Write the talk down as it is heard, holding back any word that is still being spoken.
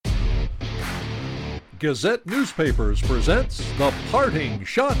Gazette Newspapers presents the Parting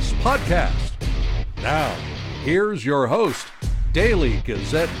Shots Podcast. Now, here's your host, Daily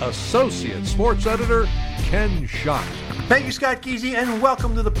Gazette Associate Sports Editor, Ken Schott. Thank you, Scott Geezy, and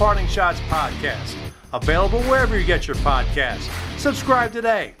welcome to the Parting Shots Podcast. Available wherever you get your podcasts. Subscribe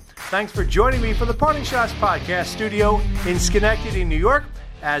today. Thanks for joining me for the Parting Shots Podcast studio in Schenectady, New York,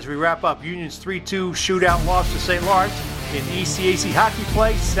 as we wrap up Union's 3-2 shootout loss to St. Lawrence in ECAC Hockey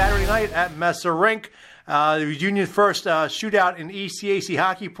play Saturday night at Messer Rink. The Union first shootout in ECAC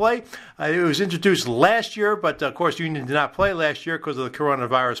Hockey play. It was introduced last year, but of course Union did not play last year because of the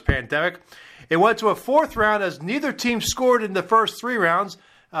coronavirus pandemic. It went to a fourth round as neither team scored in the first three rounds,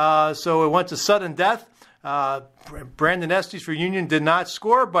 so it went to sudden death. Brandon Estes for Union did not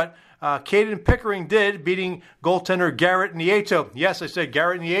score, but Caden Pickering did, beating goaltender Garrett Nieto. Yes, I said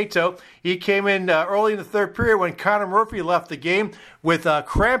Garrett Nieto. He came in early in the third period when Connor Murphy left the game with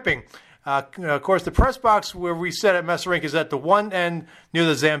cramping. Of course, the press box where we sat at Messer Rink is at the one end near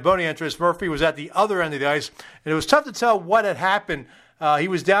the Zamboni entrance. Murphy was at the other end of the ice, and it was tough to tell what had happened. He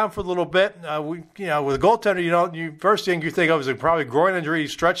was down for a little bit. With a goaltender, first thing you think of is probably groin injury. He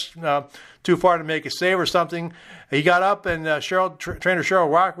stretched too far to make a save or something. He got up, and trainer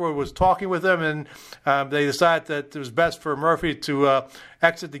Cheryl Rockwood was talking with him, and they decided that it was best for Murphy to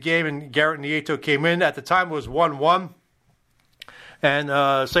exit the game, and Garrett Nieto came in. At the time, it was 1-1,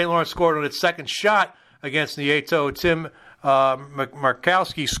 and St. Lawrence scored on its second shot against Nieto. Tim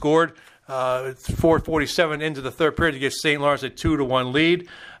Markowski scored 4:47 into the third period to give St. Lawrence a 2-1 lead.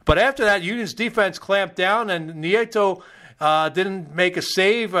 But after that, Union's defense clamped down, and Nieto didn't make a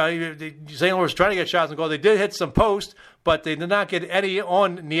save. St. Lawrence was trying to get shots on goal. They did hit some post, but they did not get any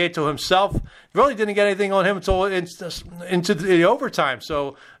on Nieto himself. Really didn't get anything on him until into the overtime.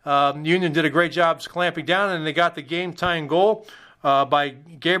 So Union did a great job clamping down, and they got the game-tying goal by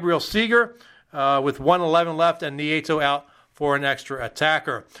Gabriel Seeger with 1:11 left, and Nieto out for an extra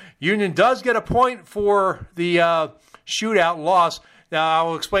attacker. Union does get a point for the shootout loss. Now, I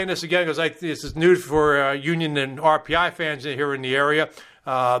will explain this again because this is new for Union and RPI fans here in the area.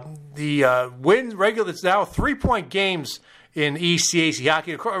 The it's now 3-point games in ECAC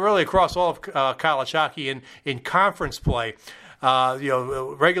hockey, really across all of college hockey in conference play.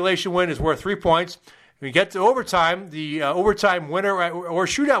 Regulation win is worth 3 points. When you get to overtime, the overtime winner or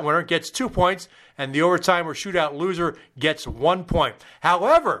shootout winner gets 2 points, and the overtime or shootout loser gets 1 point.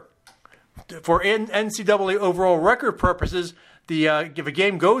 However, for NCAA overall record purposes, if a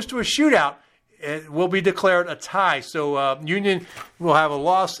game goes to a shootout, it will be declared a tie. So Union will have a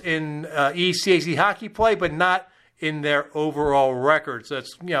loss in ECAC hockey play, but not in their overall record. So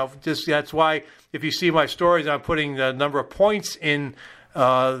that's why if you see my stories, I'm putting the number of points in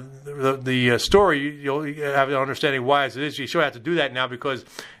the story. You'll have an understanding why it is. You sure have to do that now because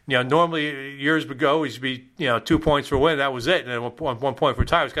normally years ago it used to be 2 points for a win, that was it, and then 1 point for a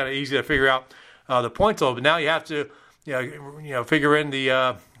tie. It was kind of easy to figure out the point total, but now you have to figure in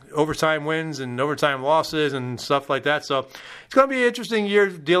the overtime wins and overtime losses and stuff like that. So it's going to be an interesting year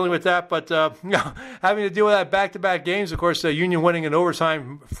dealing with that. But having to deal with that back-to-back games, of course, Union winning in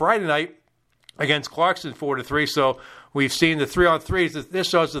overtime Friday night against Clarkson 4-3. So we've seen the 3-on-3s.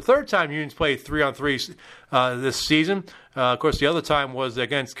 This is the third time Union's played 3-on-3s this season. Of course, the other time was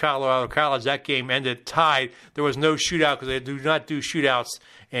against Colorado College. That game ended tied. There was no shootout because they do not do shootouts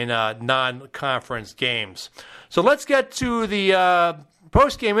in non-conference games. So let's get to the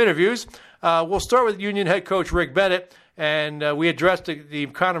post-game interviews. We'll start with Union head coach Rick Bennett, and we addressed the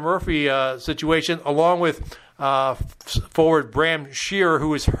Connor Murphy situation along with forward Bram Shearer, who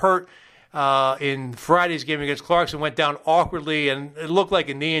was hurt in Friday's game against Clarkson, went down awkwardly, and it looked like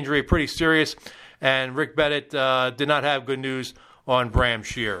a knee injury, pretty serious. And Rick Bennett did not have good news on Bram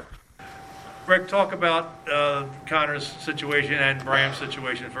Shearer. Rick, talk about Connor's situation and Bram's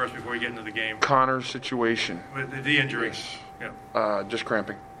situation first before we get into the game. Connor's situation. With the injury. Yes. Yeah. Just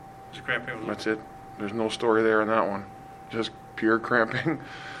cramping. Just cramping. That's it. There's no story there in that one. Just pure cramping.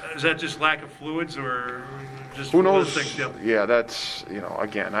 Is that just lack of fluids or just who knows? Things? Yeah, that's,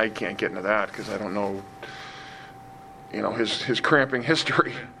 again, I can't get into that because I don't know, his cramping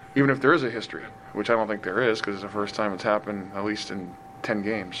history, even if there is a history, which I don't think there is because it's the first time it's happened at least in 10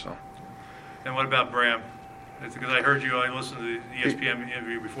 games. So. And what about Bram? Because I heard I listened to the ESPN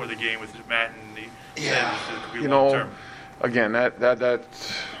interview before the game with Matt, and he said it could be long term. Again,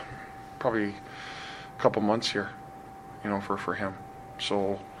 that's probably a couple months here, for him.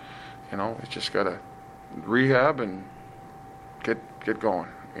 So, it's just got to rehab and get going,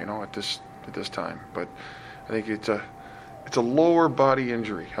 at this time. But I think it's a lower body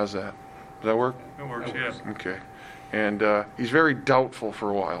injury. How's that? Does that work? It works, yes. Okay. And he's very doubtful for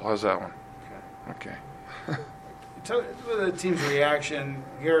a while. How's that one? Okay. Tell the team's reaction.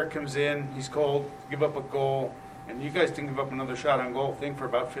 Garrett comes in, he's cold, give up a goal, and you guys didn't give up another shot on goal, I think, for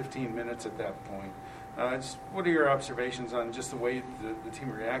about 15 minutes at that point. What are your observations on just the way the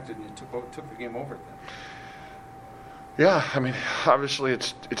team reacted and you took the game over then? Yeah, I mean, obviously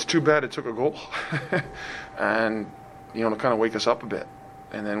it's too bad it took a goal, and to kind of wake us up a bit.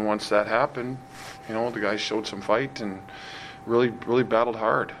 And then once that happened, the guys showed some fight and really battled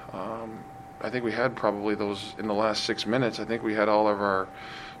hard. I think we had probably those in the last 6 minutes. I think we had all of our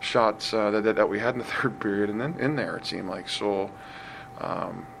shots that we had in the third period, and then in there it seemed like. So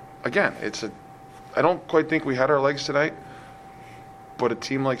again, I don't quite think we had our legs tonight, but a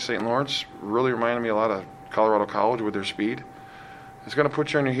team like St. Lawrence really reminded me a lot of Colorado College with their speed. It's going to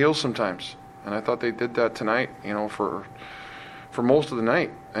put you on your heels sometimes, and I thought they did that tonight. For most of the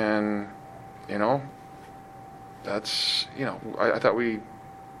night, and that's I thought we.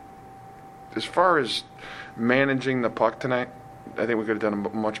 As far as managing the puck tonight, I think we could have done a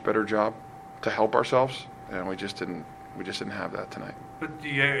much better job to help ourselves, and we just didn't have that tonight. But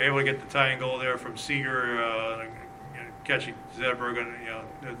you able to get the tying goal there from Seager, catching Zetterberg on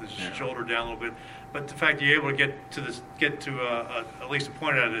the shoulder down a little bit. But the fact you're able to get to at least a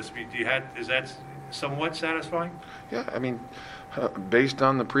point out of this, is that somewhat satisfying? Yeah, I mean, based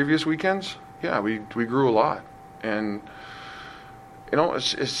on the previous weekends, yeah, we grew a lot, and.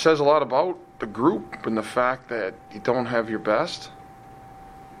 It says a lot about the group and the fact that you don't have your best,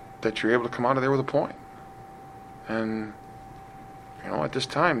 that you're able to come out of there with a point. And, at this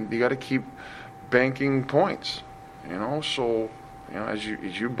time, you got to keep banking points, So, as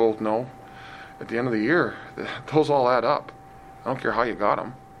you both know, at the end of the year, those all add up. I don't care how you got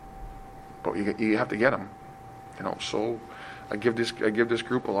them, but you have to get them, So I give this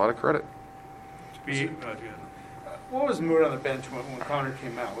group a lot of credit. What was the mood on the bench when Connor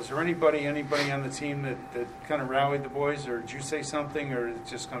came out? Was there anybody on the team that kind of rallied the boys, or did you say something, or did it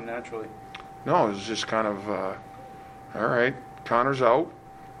just come naturally? No, it was just kind of, all right, Connor's out.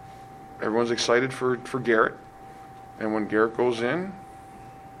 Everyone's excited for Garrett. And when Garrett goes in,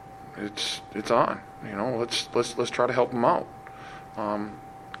 it's on. Let's try to help him out.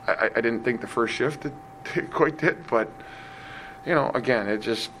 I didn't think the first shift it quite did, but, again, it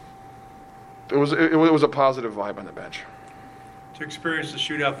was a positive vibe on the bench. To experience the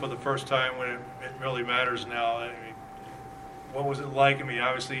shootout for the first time when it really matters now, I mean, what was it like? I mean,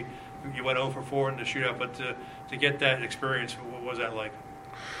 obviously you went 0 for 4 in the shootout, but to get that experience, what was that like?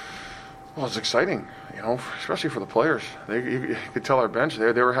 Well, it's exciting, especially for the players. You could tell our bench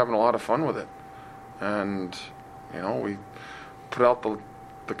they were having a lot of fun with it, and we put out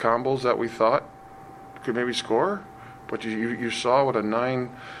the combos that we thought could maybe score, but you saw what a 9-4-5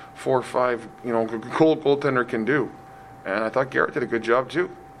 goaltender can do, and I thought Garrett did a good job too.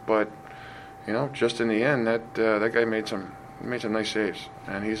 But just in the end, that guy made some nice saves,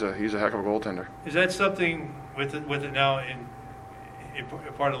 and he's a heck of a goaltender. Is that something with it now in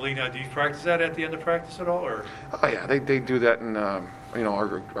part of the league now? Do you practice that at the end of practice at all, or? Oh yeah, they do that in our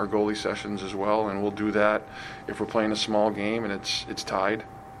goalie sessions as well, and we'll do that if we're playing a small game and it's tied.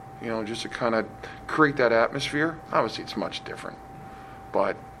 Just to kind of create that atmosphere. Obviously, it's much different,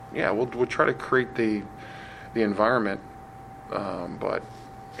 but yeah, we'll try to create the environment. But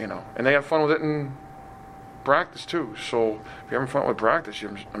and they have fun with it in practice too. So if you're having fun with practice,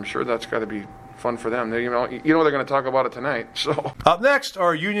 I'm sure that's got to be fun for them. They're going to talk about it tonight. So up next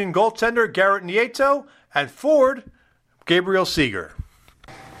are Union goaltender Garrett Nieto and Ford Gabriel Seager.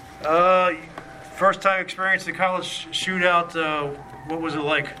 First time experience the college shootout. What was it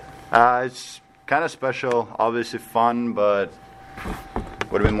like? It's kind of special, obviously fun, but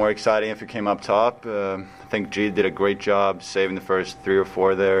would have been more exciting if it came up top. I think G did a great job saving the first 3 or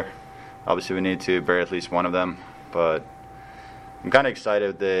 4 there. Obviously we need to bury at least one of them, but I'm kind of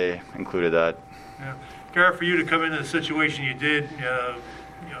excited they included that. Yeah. Garrett, for you to come into the situation you did,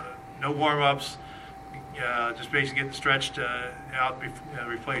 no warm-ups, just basically getting stretched out,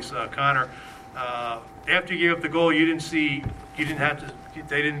 replace Connor. After you gave up the goal, they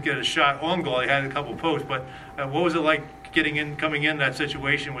didn't get a shot on goal. They had a couple posts, but what was it like coming in that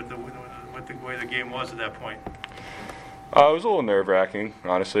situation with the way the game was at that point? It was a little nerve-wracking,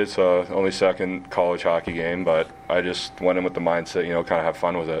 honestly. It's only second college hockey game, but I just went in with the mindset, kind of have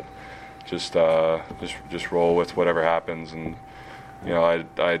fun with it. Just roll with whatever happens, and I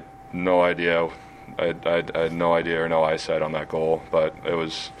had no idea. I had no idea or no eyesight on that goal, but it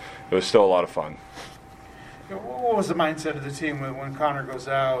was still a lot of fun. What was the mindset of the team when Connor goes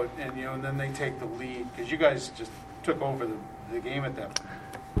out and then they take the lead? Because you guys just took over the game at that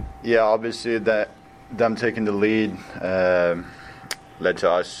point. Yeah, obviously them taking the lead, led to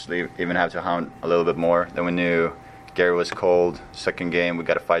us even have to hunt a little bit more. Then we knew Gary was cold. Second game, we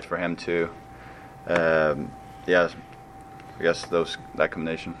got to fight for him too. Yeah, I guess that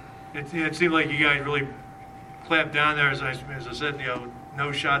combination. It seemed like you guys really clamped down there, as I said,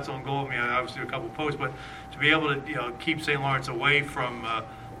 no shots on goal. I mean, obviously a couple posts, but to be able to keep St. Lawrence away from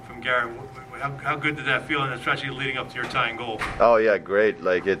Gary, how good did that feel, and especially leading up to your tying goal? Oh yeah, great.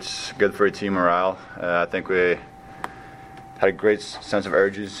 Like, it's good for team morale. I think we had a great sense of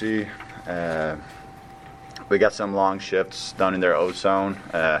urgency. We got some long shifts done in their O zone,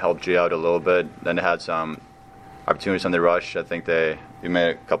 helped G out a little bit. Then they had some opportunities on the rush. I think we made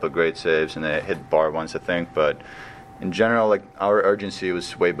a couple of great saves, and they hit bar once, I think. But in general, like, our urgency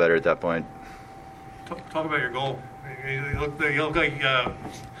was way better at that point. Talk about your goal. You look like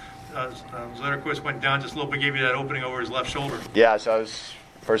Zetterquist went down just a little bit, gave you that opening over his left shoulder. Yeah, so I was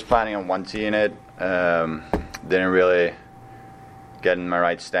first planning on one teeing it. Didn't really get in my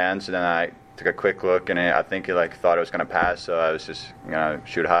right stance, and then I took a quick look, and I think he thought it was going to pass, so I was just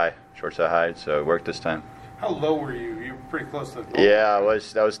shoot high, short side high, so it worked this time. How low were you? You were pretty close to the goal. Yeah,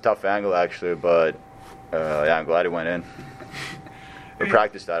 that was a tough angle actually, but yeah, I'm glad it went in. We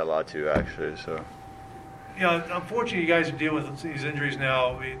practiced that a lot too, actually. So. Unfortunately, you guys are dealing with these injuries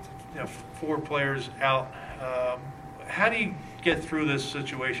now. 4 players out. How do you get through this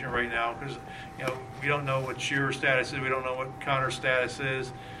situation right now? Because we don't know what Shearer's status is. We don't know what Connor's status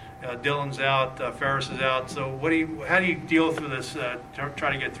is. Dylan's out. Ferris is out. So how do you deal through this?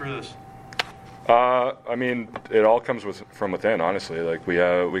 Try to get through this. I mean, it all comes from within, honestly. Like, we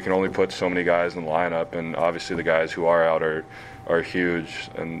can only put so many guys in the lineup, and obviously the guys who are out are huge.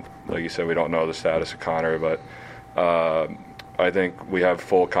 And like you said, we don't know the status of Connor, but I think we have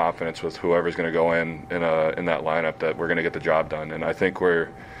full confidence with whoever's going to go in that lineup that we're going to get the job done. And I think we're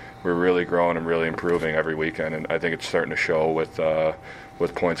really growing and really improving every weekend, and I think it's starting to show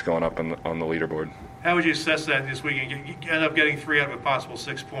with points going up on the leaderboard. How would you assess that this weekend? You end up getting 3 out of a possible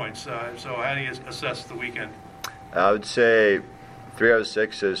 6 points. So how do you assess the weekend? I would say 3 out of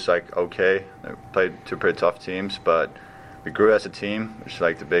 6 is okay. They played 2 pretty tough teams, but we grew as a team, which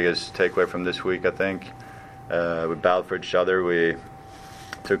is the biggest takeaway from this week, I think. We battled for each other. We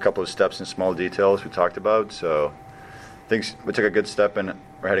took a couple of steps in small details we talked about. So I think we took a good step, and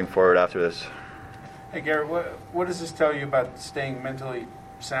we're heading forward after this. Hey, Gary, what does this tell you about staying mentally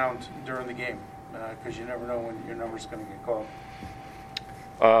sound during the game? Because you never know when your number's going to get called.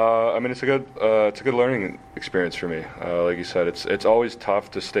 I mean, it's a good learning experience for me. Like you said, it's always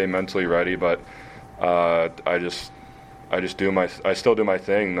tough to stay mentally ready, but I still do my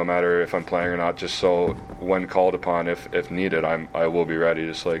thing, no matter if I'm playing or not. Just so when called upon, if needed, I will be ready.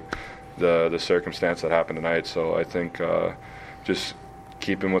 Just like the circumstance that happened tonight. So I think just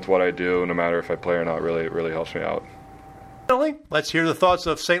keeping with what I do, no matter if I play or not, really helps me out. Let's hear the thoughts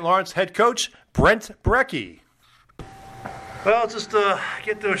of St. Lawrence head coach Brent Brecky. Well, just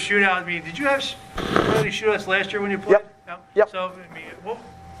get to a shootout. I mean, did you have any shootouts last year when you played? Yep. So,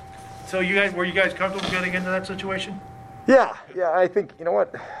 I mean, were you guys comfortable getting into that situation? Yeah. I think, you know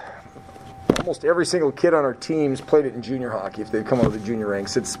what? Almost every single kid on our team's played it in junior hockey. If they come out of the junior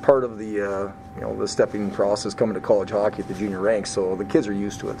ranks, it's part of the the stepping process coming to college hockey at the junior ranks. So the kids are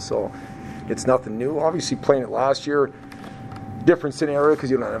used to it. So it's nothing new. Obviously, playing it last year, different scenario because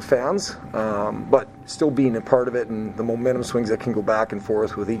you don't have fans, but still being a part of it and the momentum swings that can go back and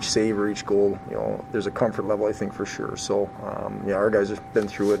forth with each save or each goal, there's a comfort level, I think, for sure. So, our guys have been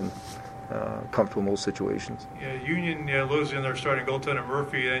through it and comfortable in those situations. Yeah, Union losing their starting goaltender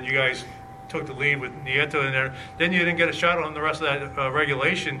Murphy, and you guys took the lead with Nieto in there. Then you didn't get a shot on the rest of that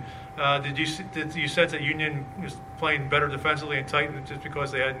regulation. Did you sense that Union was playing better defensively and tight just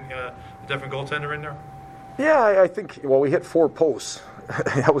because they had a different goaltender in there? Yeah, I think, we hit 4 posts.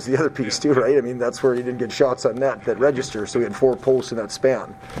 That was the other piece too, right? I mean, that's where you didn't get shots on net that register, so we had 4 posts in that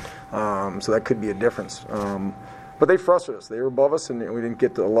span. So that could be a difference. But they frustrated us. They were above us, and we didn't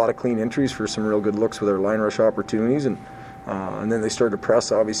get a lot of clean entries for some real good looks with our line rush opportunities. And then they started to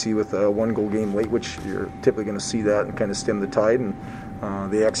press, obviously, with a 1-goal game late, which you're typically going to see that and kind of stem the tide.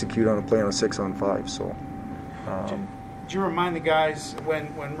 And they execute on a play on a 6-on-5. So. Did you remind the guys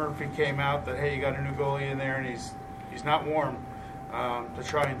when Murphy came out that, hey, you got a new goalie in there and he's not warm, to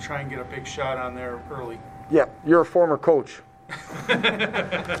try and get a big shot on there early? Yeah, you're a former coach.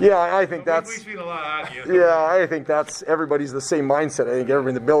 Yeah, I think that's. We've seen a lot of hockey. Yeah, I think that's everybody's the same mindset. I think everybody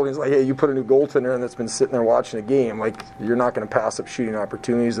in the building is like, hey, you put a new goaltender in that's been sitting there watching a game, like you're not going to pass up shooting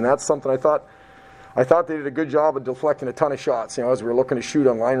opportunities, and that's something I thought they did a good job of deflecting a ton of shots. As we were looking to shoot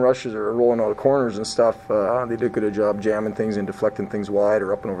on line rushes or rolling out of corners and stuff, they did a good job jamming things and deflecting things wide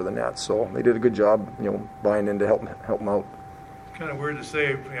or up and over the net. So they did a good job, buying in to help them out. kind of weird to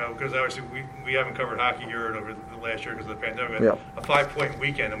say, because obviously we haven't covered hockey here over the last year because of the pandemic. Yeah. A 5-point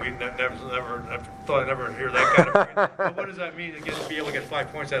weekend, and we never thought I'd never hear that kind of thing. But what does that mean to be able to get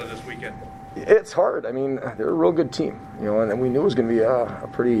 5 points out of this weekend? It's hard. I mean, they're a real good team, and we knew it was going to be a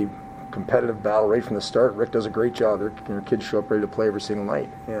pretty competitive battle right from the start. Rick does a great job. Their kids show up ready to play every single night,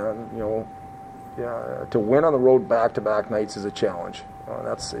 and to win on the road back-to-back nights is a challenge.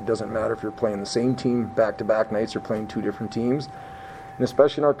 It doesn't matter if you're playing the same team back-to-back nights or playing two different teams, and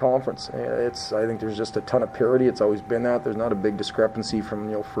especially in our conference. I think there's just a ton of parity. It's always been that. There's not a big discrepancy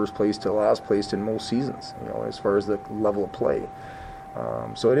from first place to last place in most seasons, as far as the level of play.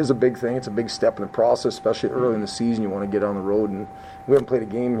 So it is a big thing. It's a big step in the process, especially early in the season. You want to get on the road, and we haven't played a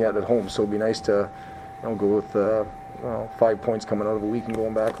game yet at home, so it'd be nice to go with 5 points coming out of a week and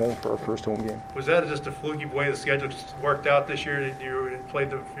going back home for our first home game. Was that just a fluky way the schedule just worked out this year that you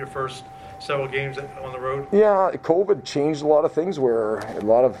played your first several games on the road? Yeah, COVID changed a lot of things where a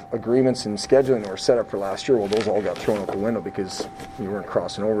lot of agreements and scheduling that were set up for last year, well, those all got thrown out the window because you weren't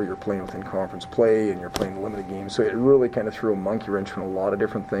crossing over, you're playing within conference play and you're playing limited games. So it really kind of threw a monkey wrench in a lot of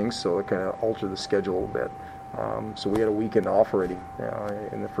different things, so it kind of altered the schedule a little bit. So we had a weekend off already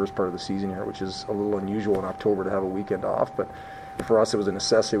in the first part of the season here, which is a little unusual in October to have a weekend off, but for us it was a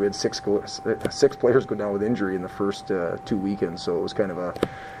necessity. We had six players go down with injury in the first 2 weekends, so it was kind of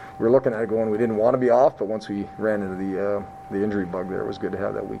we were looking at it going, we didn't want to be off, but once we ran into the injury bug there, it was good to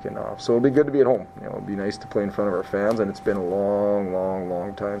have that weekend off. So it'll be good to be at home. It'll be nice to play in front of our fans, and it's been a long, long,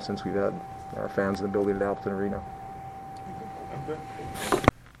 long time since we've had our fans in the building at Appleton Arena.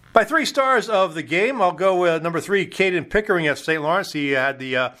 By 3 stars of the game, I'll go with number 3, Caden Pickering of St. Lawrence. He had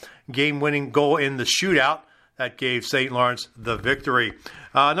the game-winning goal in the shootout that gave St. Lawrence the victory.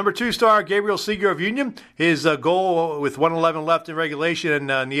 Number 2 star, Gabriel Seeger of Union. His goal with 1:11 left in regulation,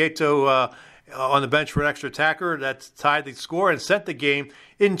 and Nieto on the bench for an extra attacker that tied the score and sent the game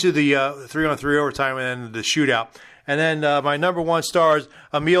into the 3-on-3 overtime and then the shootout. And then my number 1 star is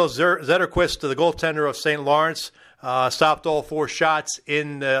Emil Zetterquist, the goaltender of St. Lawrence. Stopped all 4 shots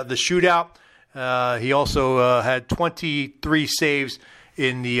in the shootout. He also had 23 saves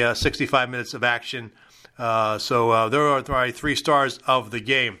in the 65 minutes of action. So there are my 3 stars of the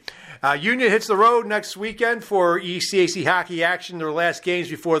game. Union hits the road next weekend for ECAC Hockey action, their last games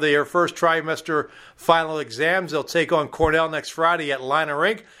before their first trimester final exams. They'll take on Cornell next Friday at Lina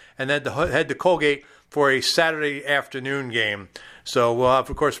Rink, and then head to Colgate for a Saturday afternoon game. So we'll have,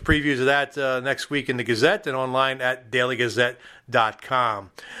 of course, previews of that next week in the Gazette and online at dailygazette.com.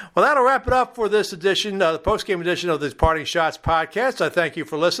 Well, that'll wrap it up for this edition, the post-game edition of the Parting Shots podcast. I thank you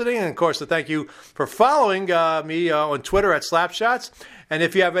for listening, and, of course, I thank you for following me on Twitter at Slapshots. And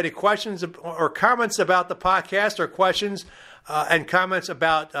if you have any questions or comments about the podcast or questions and comments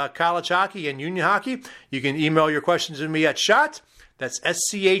about college hockey and union hockey, you can email your questions to me at SCHOTT, that's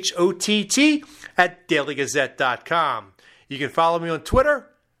SCHOTT, at dailygazette.com. You can follow me on Twitter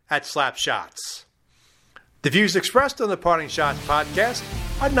at Slapshots. The views expressed on the Parting Shots podcast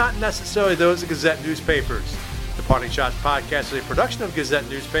are not necessarily those of Gazette newspapers. The Parting Shots podcast is a production of Gazette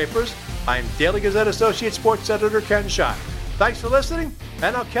newspapers. I am Daily Gazette Associate Sports Editor Ken Schott. Thanks for listening,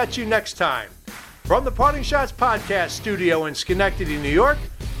 and I'll catch you next time. From the Parting Shots podcast studio in Schenectady, New York,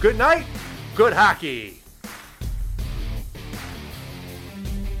 good night, good hockey.